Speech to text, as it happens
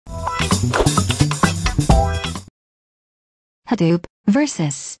Hadoop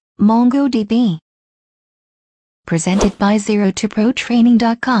vs. MongoDB. Presented by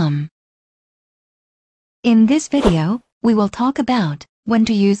ZeroToProTraining.com. In this video, we will talk about when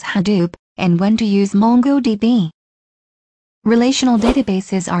to use Hadoop and when to use MongoDB. Relational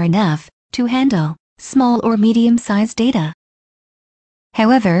databases are enough to handle small or medium-sized data.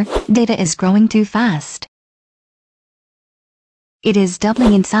 However, data is growing too fast. It is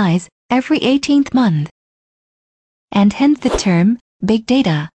doubling in size every 18th month. And hence the term, big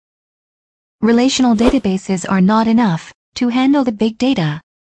data. Relational databases are not enough to handle the big data.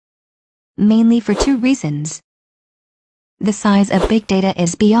 Mainly for two reasons. The size of big data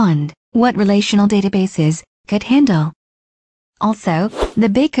is beyond what relational databases could handle. Also, the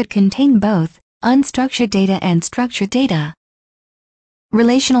big could contain both unstructured data and structured data.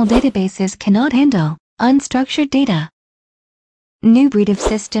 Relational databases cannot handle unstructured data. New breed of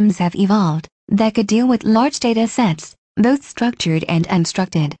systems have evolved that could deal with large data sets, both structured and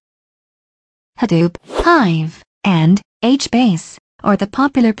unstructured. Hadoop, Hive, and HBase are the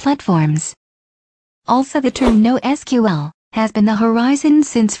popular platforms. Also, the term NoSQL has been the horizon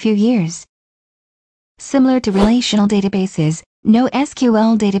since few years. Similar to relational databases,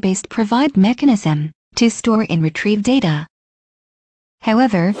 NoSQL database provide mechanism to store and retrieve data.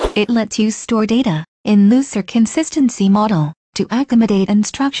 However, it lets you store data in looser consistency model to accommodate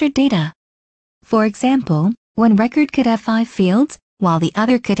unstructured data. For example, one record could have 5 fields, while the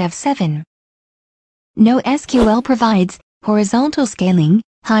other could have 7. NoSQL provides horizontal scaling,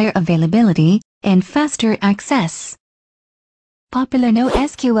 higher availability, and faster access. Popular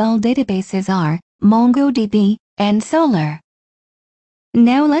NoSQL databases are MongoDB and Solr.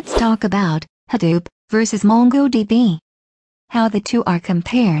 Now let's talk about Hadoop versus MongoDB. How the two are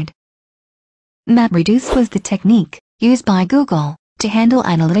compared. MapReduce was the technique used by Google to handle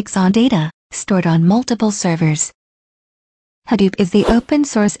analytics on data stored on multiple servers. Hadoop is the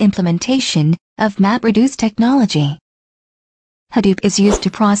open-source implementation of MapReduce technology. Hadoop is used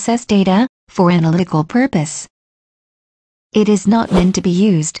to process data for analytical purpose. It is not meant to be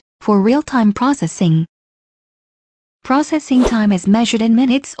used for real-time processing. Processing time is measured in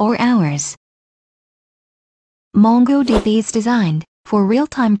minutes or hours. MongoDB is designed for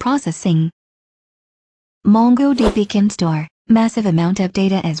real-time processing. MongoDB can store massive amount of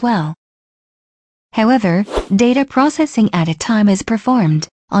data as well. However, data processing at a time is performed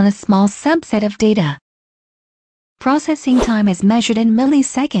on a small subset of data. Processing time is measured in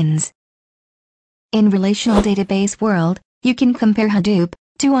milliseconds. In relational database world, you can compare Hadoop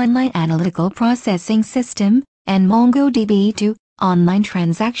to online analytical processing system and MongoDB to online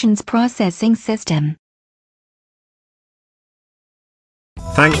transactions processing system.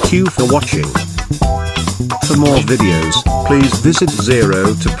 Thank you for watching. For more videos, please visit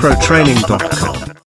ZeroToProTraining.com.